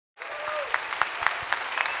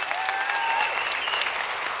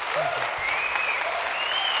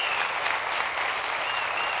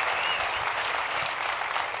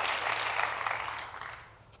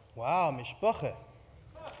mishpacha.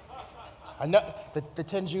 I know the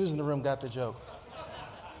 10 Jews in the room got the joke.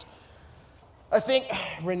 I think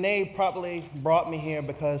Renee probably brought me here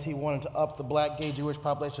because he wanted to up the black gay Jewish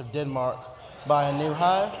population of Denmark by a new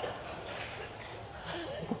high.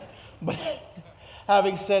 But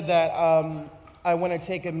having said that, I want to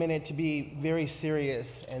take a minute to be very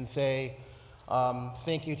serious and say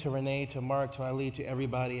thank you to Renee, to Mark, to Ali, to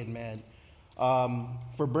everybody at Med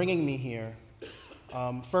for bringing me here.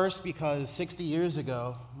 First, because 60 years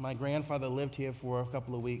ago, my grandfather lived here for a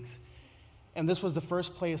couple of weeks, and this was the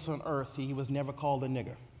first place on earth he was never called a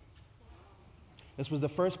nigger. This was the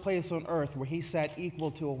first place on earth where he sat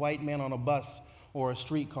equal to a white man on a bus or a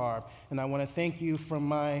streetcar. And I want to thank you from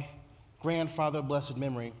my grandfather of blessed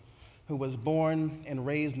memory, who was born and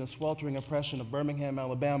raised in the sweltering oppression of Birmingham,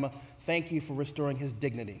 Alabama. Thank you for restoring his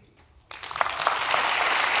dignity.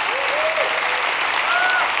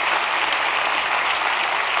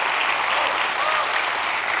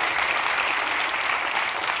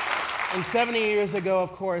 And 70 years ago,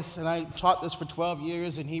 of course, and I taught this for 12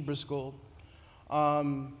 years in Hebrew school,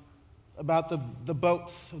 about the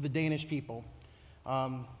boats of the Danish people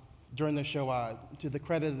during the Shoah, to the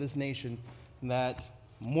credit of this nation, that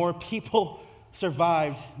more people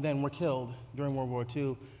survived than were killed during World War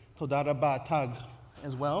II. Toda Rabba Tag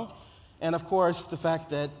as well. And of course, the fact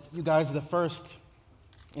that you guys are the first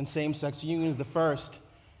in same-sex unions, the first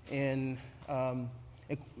in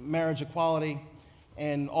marriage equality,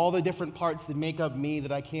 and all the different parts that make up me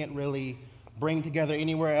that I can't really bring together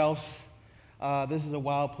anywhere else. This is a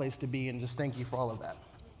wild place to be, and just thank you for all of that.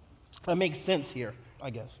 That makes sense here, I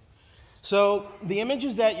guess. So the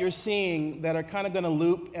images that you're seeing that are kind of going to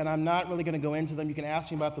loop, and I'm not really going to go into them, you can ask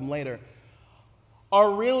me about them later,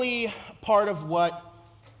 are really part of what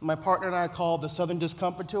my partner and I call the Southern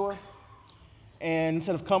Discomfort Tour. And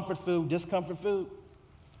instead of comfort food, discomfort food.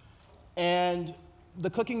 And the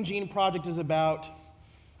Cooking Gene Project is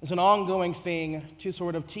it's an ongoing thing to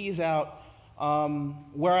sort of tease out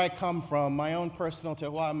where I come from, my own personal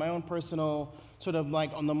terroir, my own personal sort of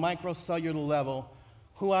like on the microcellular level,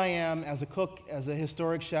 who I am as a cook, as a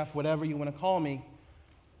historic chef, whatever you want to call me,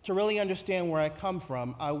 to really understand where I come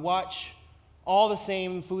from. I watch all the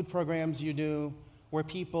same food programs you do where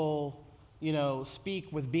people,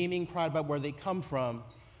 speak with beaming pride about where they come from.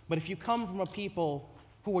 But if you come from a people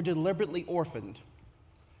who were deliberately orphaned,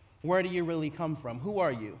 where do you really come from? Who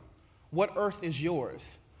are you? What earth is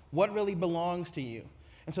yours? What really belongs to you?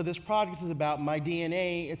 And so this project is about my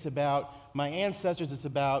DNA, it's about my ancestors, it's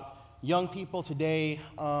about young people today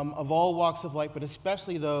of all walks of life, but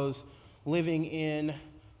especially those living in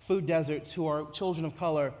food deserts who are children of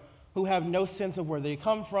color, who have no sense of where they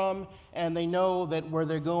come from, and they know that where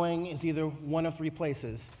they're going is either one of three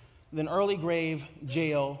places: an early grave,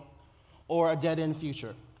 jail, or a dead-end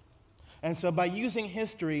future. And so by using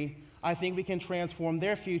history, I think we can transform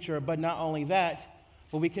their future, but not only that,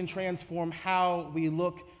 but we can transform how we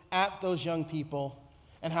look at those young people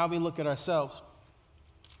and how we look at ourselves.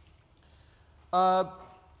 A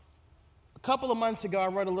couple of months ago, I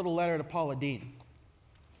wrote a little letter to Paula Deen,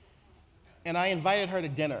 and I invited her to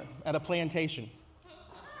dinner at a plantation.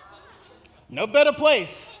 No better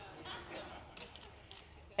place.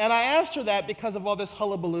 And I asked her that because of all this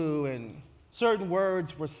hullabaloo, and certain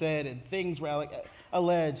words were said and things were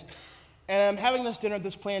alleged. And I'm having this dinner at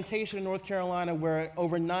this plantation in North Carolina where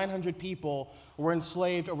over 900 people were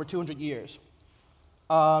enslaved over 200 years.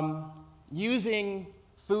 Using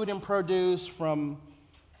food and produce from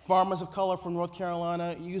farmers of color from North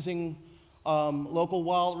Carolina, using local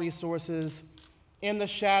wild resources in the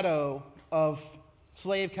shadow of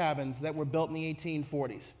slave cabins that were built in the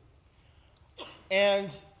 1840s.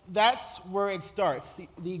 And that's where it starts.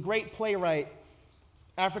 The great playwright,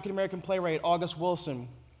 African-American playwright August Wilson,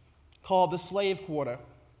 called the slave quarter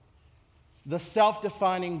the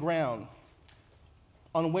self-defining ground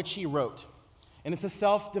on which he wrote. And it's a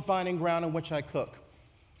self-defining ground on which I cook.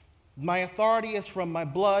 My authority is from my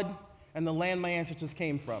blood and the land my ancestors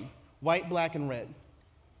came from, white, black, and red.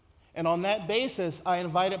 And on that basis, I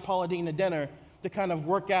invited Paula Deen to dinner to kind of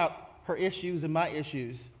work out her issues and my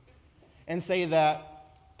issues and say that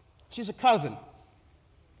she's a cousin.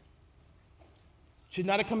 She's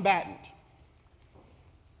not a combatant.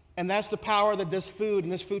 And that's the power that this food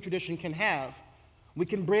and this food tradition can have. We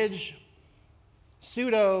can bridge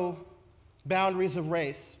pseudo-boundaries of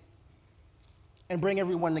race and bring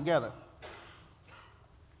everyone together.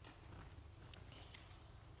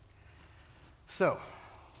 So,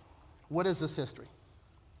 what is this history?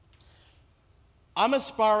 I'm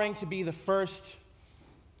aspiring to be the first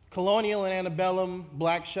colonial and antebellum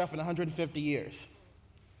black chef in 150 years.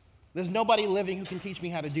 There's nobody living who can teach me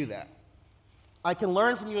how to do that. I can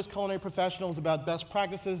learn from you as culinary professionals about best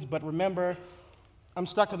practices, but remember, I'm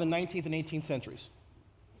stuck in the 19th and 18th centuries.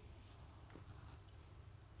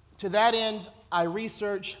 To that end, I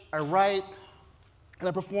research, I write, and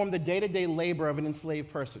I perform the day-to-day labor of an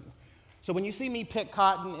enslaved person. So when you see me pick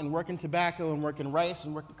cotton and work in tobacco and work in rice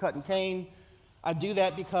and work in cotton cane, I do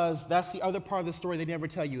that because that's the other part of the story they never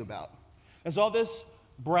tell you about. There's all this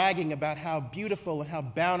bragging about how beautiful and how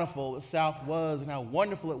bountiful the South was and how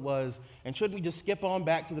wonderful it was, and shouldn't we just skip on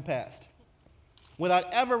back to the past? Without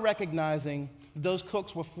ever recognizing that those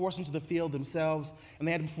cooks were forced into the field themselves, and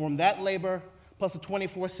they had to perform that labor plus the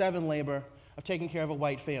 24/7 labor of taking care of a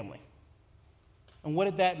white family. And what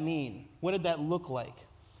did that mean? What did that look like?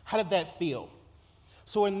 How did that feel?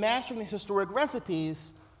 So in mastering these historic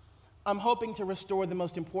recipes, I'm hoping to restore the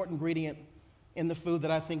most important ingredient in the food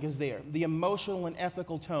that I think is there, the emotional and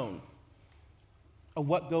ethical tone of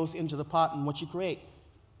what goes into the pot and what you create.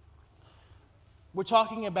 We're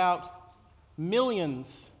talking about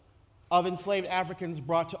millions of enslaved Africans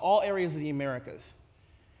brought to all areas of the Americas.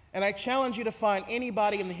 And I challenge you to find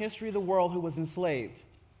anybody in the history of the world who was enslaved,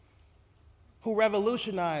 who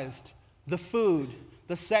revolutionized the food,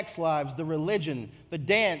 the sex lives, the religion, the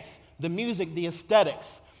dance, the music, the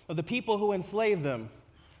aesthetics of the people who enslaved them,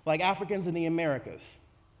 like Africans in the Americas.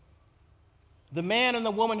 The man and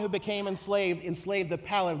the woman who became enslaved the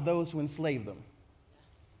palate of those who enslaved them.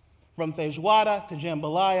 From feijoada to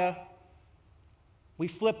jambalaya, we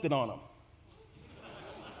flipped it on them.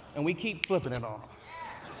 And we keep flipping it on them.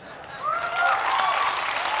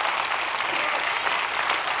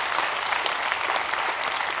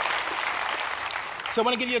 So I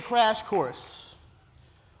want to give you a crash course.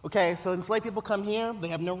 Okay, so enslaved people come here, they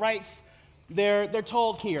have no rights. They're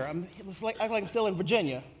told here, act like I'm still in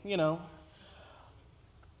Virginia, you know.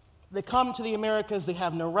 They come to the Americas, they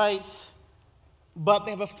have no rights, but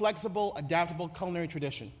they have a flexible, adaptable culinary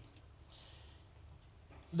tradition.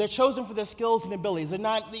 They're chosen for their skills and abilities. They're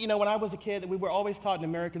not, you know, when I was a kid, we were always taught in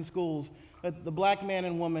American schools that the black man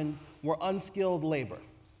and woman were unskilled labor.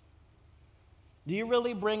 Do you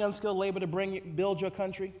really bring unskilled labor to build your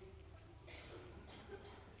country?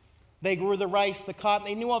 They grew the rice, the cotton,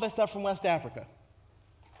 they knew all that stuff from West Africa.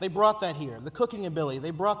 They brought that here. The cooking ability, they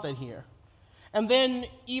brought that here. And then,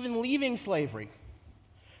 even leaving slavery,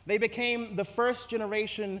 they became the first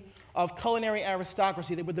generation of culinary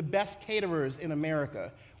aristocracy. They were the best caterers in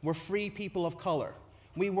America. We're free people of color.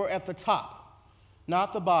 We were at the top,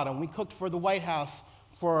 not the bottom. We cooked for the White House,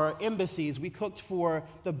 for embassies. We cooked for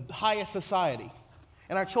the highest society.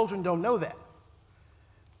 And our children don't know that.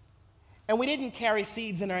 And we didn't carry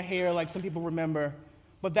seeds in our hair like some people remember,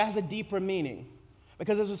 but that has a deeper meaning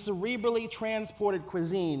because it was a cerebrally transported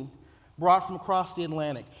cuisine brought from across the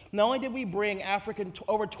Atlantic. Not only did we bring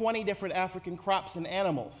over 20 different African crops and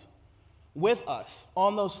animals with us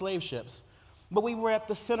on those slave ships, but we were at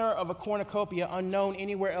the center of a cornucopia unknown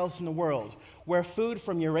anywhere else in the world, where food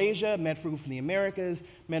from Eurasia met food from the Americas,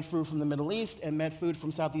 met food from the Middle East, and met food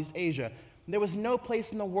from Southeast Asia. There was no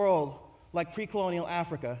place in the world like pre-colonial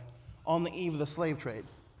Africa on the eve of the slave trade.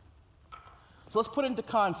 So let's put it into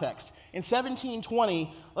context. In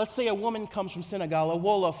 1720, let's say a woman comes from Senegal, a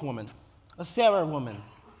Wolof woman, a Sarah woman.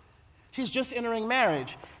 She's just entering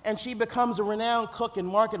marriage, and she becomes a renowned cook and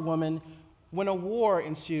market woman when a war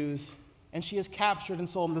ensues, and she is captured and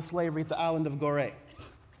sold into slavery at the island of Gorée.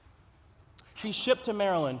 She's shipped to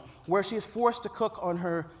Maryland, where she is forced to cook on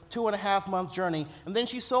her 2.5-month journey, and then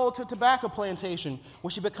she's sold to a tobacco plantation,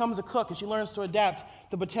 where she becomes a cook, and she learns to adapt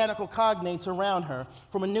the botanical cognates around her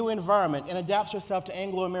from a new environment and adapts herself to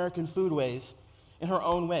Anglo-American foodways in her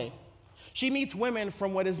own way. She meets women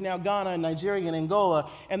from what is now Ghana, Nigeria, and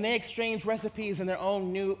Angola, and they exchange recipes in their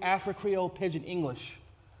own new Afro-Creole Pidgin English.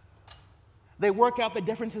 They work out the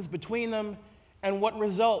differences between them, and what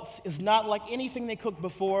results is not like anything they cooked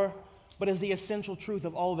before, but is the essential truth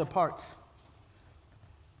of all of their parts.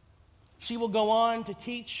 She will go on to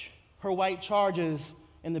teach her white charges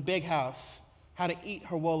in the big house how to eat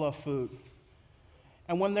her Wolof food.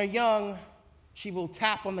 And when they're young, she will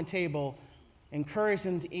tap on the table, encourage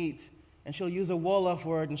them to eat, and she'll use a Wolof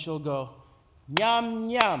word and she'll go, yum,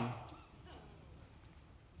 yum.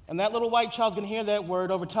 And that little white child's gonna hear that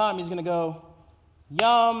word. Over time, he's gonna go,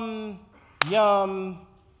 yum, yum,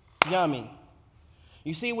 yummy.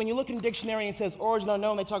 You see, when you look in the dictionary and it says origin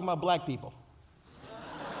unknown, they're talking about black people.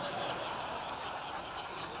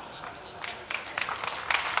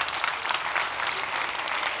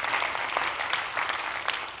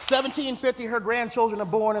 1750, her grandchildren are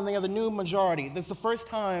born, and they are the new majority. This is the first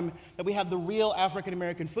time that we have the real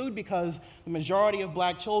African-American food because the majority of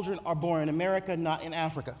black children are born in America, not in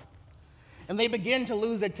Africa. And they begin to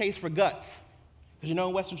lose their taste for guts. Because you know,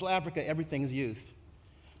 in West Central Africa, everything's used.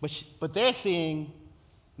 But they're seeing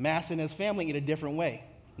Master and his family eat a different way.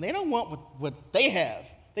 And they don't want what they have.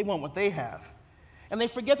 They want what they have. And they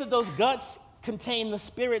forget that those guts contain the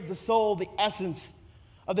spirit, the soul, the essence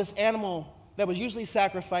of this animal that was usually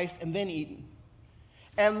sacrificed and then eaten.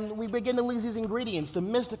 And we begin to lose these ingredients, the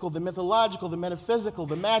mystical, the mythological, the metaphysical,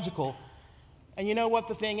 the magical. And you know what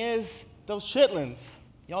the thing is? Those chitlins.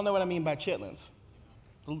 Y'all know what I mean by chitlins.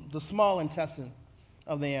 The small intestine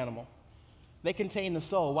of the animal. They contain the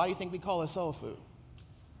soul. Why do you think we call it soul food?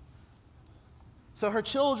 So her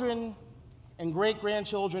children and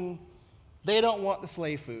great-grandchildren, they don't want the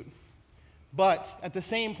slave food. But at the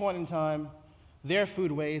same point in time, their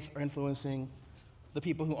foodways are influencing the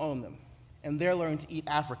people who own them. And they're learning to eat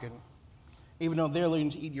African, even though they're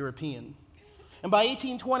learning to eat European. And by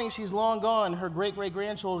 1820, she's long gone. Her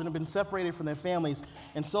great-great-grandchildren have been separated from their families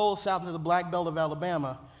and sold south into the Black Belt of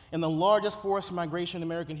Alabama in the largest forced migration in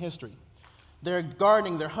American history. They're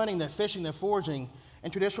gardening, they're hunting, they're fishing, they're foraging,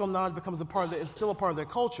 and traditional knowledge becomes it's still a part of their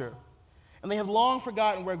culture. And they have long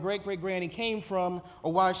forgotten where great-great-granny came from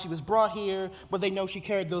or why she was brought here, but they know she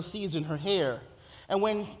carried those seeds in her hair. And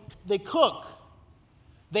when they cook,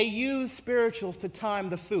 they use spirituals to time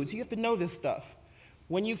the food. So you have to know this stuff.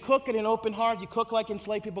 When you cook at an open hearth, you cook like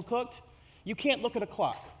enslaved people cooked, you can't look at a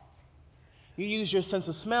clock. You use your sense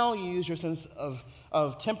of smell, you use your sense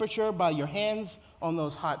of temperature by your hands on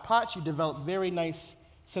those hot pots. You develop very nice,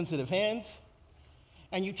 sensitive hands.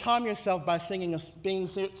 And you time yourself by singing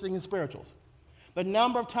spirituals. The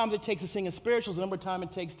number of times it takes to sing a spirituals, the number of times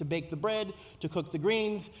it takes to bake the bread, to cook the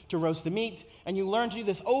greens, to roast the meat, and you learn to do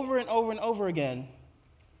this over and over and over again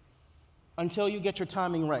until you get your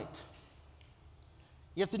timing right.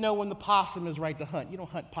 You have to know when the possum is right to hunt. You don't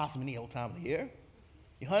hunt possum any old time of the year.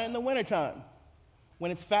 You hunt it in the wintertime,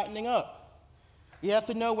 when it's fattening up. You have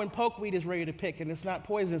to know when pokeweed is ready to pick and it's not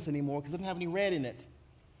poisonous anymore because it doesn't have any red in it.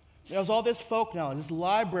 There's all this folk knowledge, this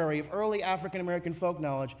library of early African-American folk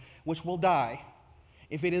knowledge, which will die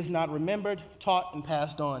if it is not remembered, taught, and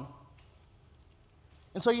passed on.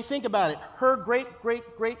 And so you think about it. Her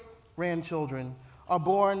great-great-great-grandchildren are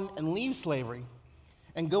born and leave slavery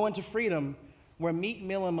and go into freedom where meat,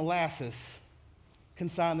 meal, and molasses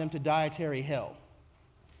consign them to dietary hell.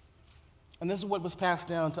 And this is what was passed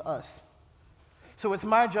down to us. So it's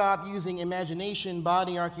my job using imagination,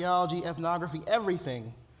 body archaeology, ethnography,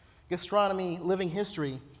 everything, gastronomy, living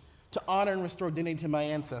history, to honor and restore dignity to my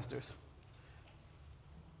ancestors.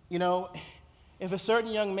 You know, if a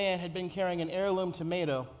certain young man had been carrying an heirloom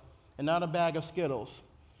tomato and not a bag of Skittles,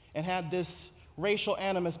 and had this racial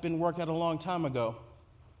animus been worked out a long time ago,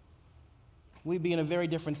 we'd be in a very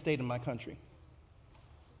different state in my country.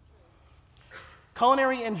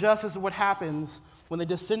 Culinary injustice is what happens when the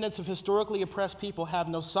descendants of historically oppressed people have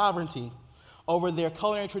no sovereignty over their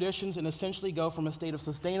culinary traditions and essentially go from a state of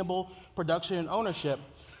sustainable production and ownership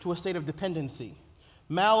to a state of dependency,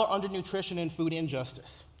 mal or undernutrition, and food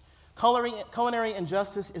injustice. Culinary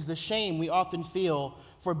injustice is the shame we often feel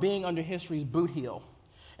for being under history's boot heel,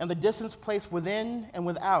 and the distance placed within and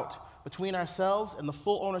without between ourselves and the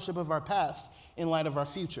full ownership of our past in light of our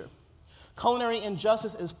future. Culinary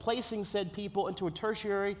injustice is placing said people into a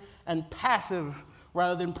tertiary and passive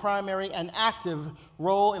rather than primary and active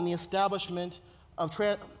role in the establishment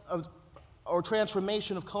or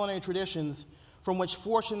transformation of culinary traditions from which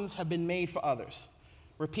fortunes have been made for others.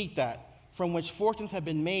 Repeat that. From which fortunes have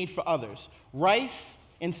been made for others. Rice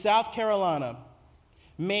in South Carolina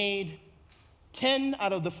made 10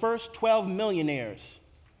 out of the first 12 millionaires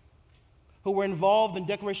who were involved in the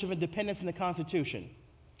Declaration of Independence and the Constitution.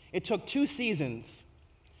 It took 2 seasons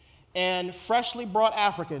and freshly brought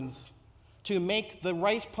Africans to make the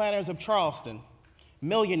rice planters of Charleston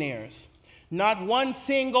millionaires. Not one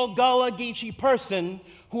single Gullah Geechee person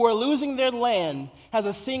who are losing their land has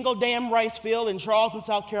a single damn rice field in Charleston,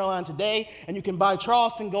 South Carolina today, and you can buy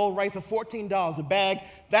Charleston gold rice at $14 a bag.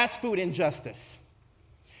 That's food injustice.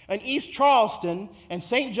 In East Charleston and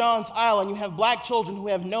St. John's Island, you have black children who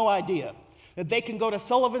have no idea that they can go to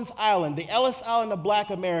Sullivan's Island, the Ellis Island of black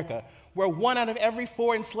America, where 1 out of every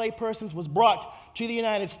 4 enslaved persons was brought to the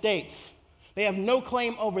United States. They have no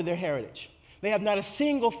claim over their heritage. They have not a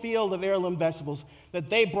single field of heirloom vegetables that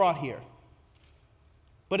they brought here.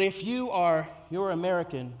 But if you're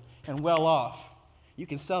American and well off, you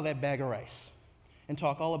can sell that bag of rice and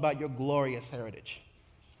talk all about your glorious heritage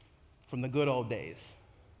from the good old days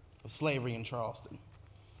of slavery in Charleston.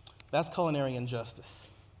 That's culinary injustice.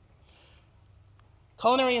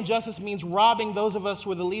 Culinary injustice means robbing those of us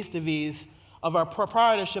who are the least of these of our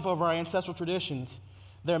proprietorship over our ancestral traditions,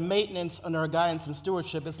 their maintenance under our guidance and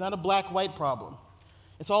stewardship. It's not a black-white problem.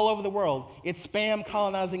 It's all over the world. It's Spam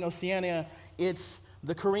colonizing Oceania. It's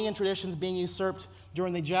the Korean traditions being usurped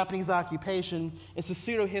during the Japanese occupation. It's the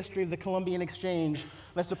pseudo-history of the Columbian Exchange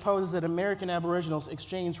that supposes that American Aboriginals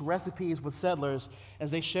exchanged recipes with settlers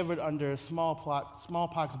as they shivered under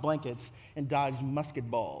smallpox blankets and dodged musket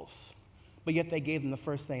balls. But yet they gave them the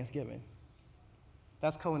first Thanksgiving.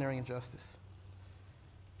 That's culinary injustice.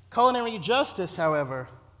 Culinary justice, however,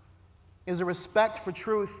 is a respect for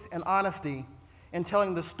truth and honesty in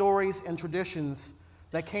telling the stories and traditions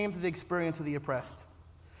that came to the experience of the oppressed.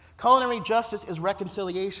 Culinary justice is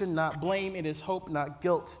reconciliation, not blame. It is hope, not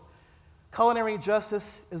guilt. Culinary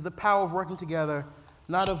justice is the power of working together,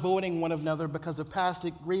 not avoiding one another because of past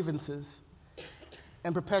grievances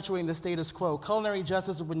and perpetuating the status quo. Culinary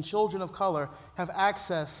justice is when children of color have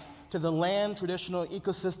access to the land, traditional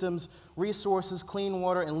ecosystems, resources, clean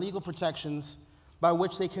water, and legal protections by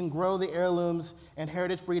which they can grow the heirlooms and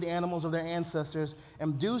heritage breed animals of their ancestors,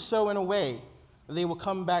 and do so in a way that they will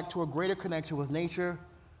come back to a greater connection with nature,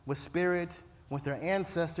 with spirit, with their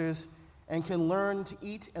ancestors, and can learn to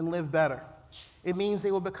eat and live better. It means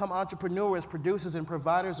they will become entrepreneurs, producers, and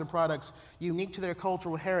providers of products unique to their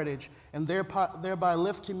cultural heritage, and thereby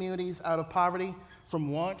lift communities out of poverty,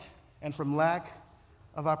 from want, and from lack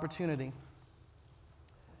of opportunity.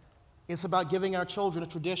 It's about giving our children a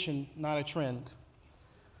tradition, not a trend.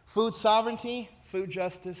 Food sovereignty, food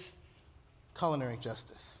justice, culinary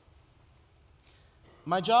justice.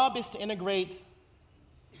 My job is to integrate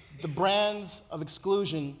the brands of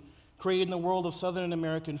exclusion created in the world of Southern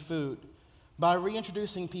American food by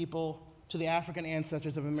reintroducing people to the African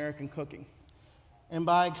ancestors of American cooking, and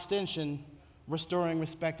by extension, restoring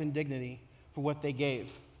respect and dignity for what they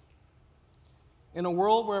gave. In a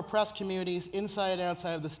world where oppressed communities inside and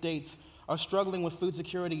outside of the states are struggling with food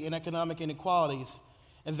security and economic inequalities,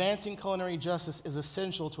 advancing culinary justice is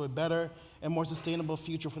essential to a better and more sustainable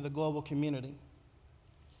future for the global community.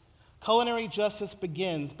 Culinary justice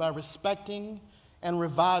begins by respecting and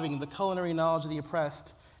reviving the culinary knowledge of the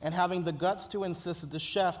oppressed and having the guts to insist that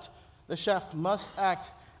the chef must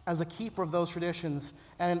act as a keeper of those traditions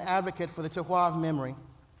and an advocate for the terroir of memory.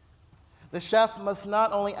 The chef must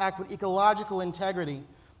not only act with ecological integrity,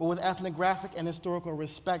 but with ethnographic and historical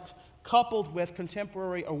respect, coupled with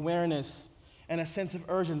contemporary awareness and a sense of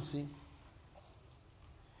urgency.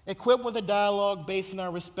 Equipped with a dialogue based on our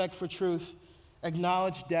respect for truth,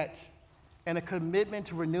 acknowledged debt, and a commitment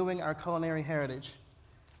to renewing our culinary heritage,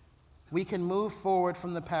 we can move forward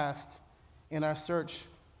from the past in our search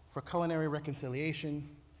for culinary reconciliation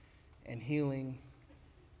and healing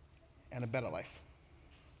and a better life.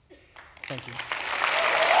 Thank you.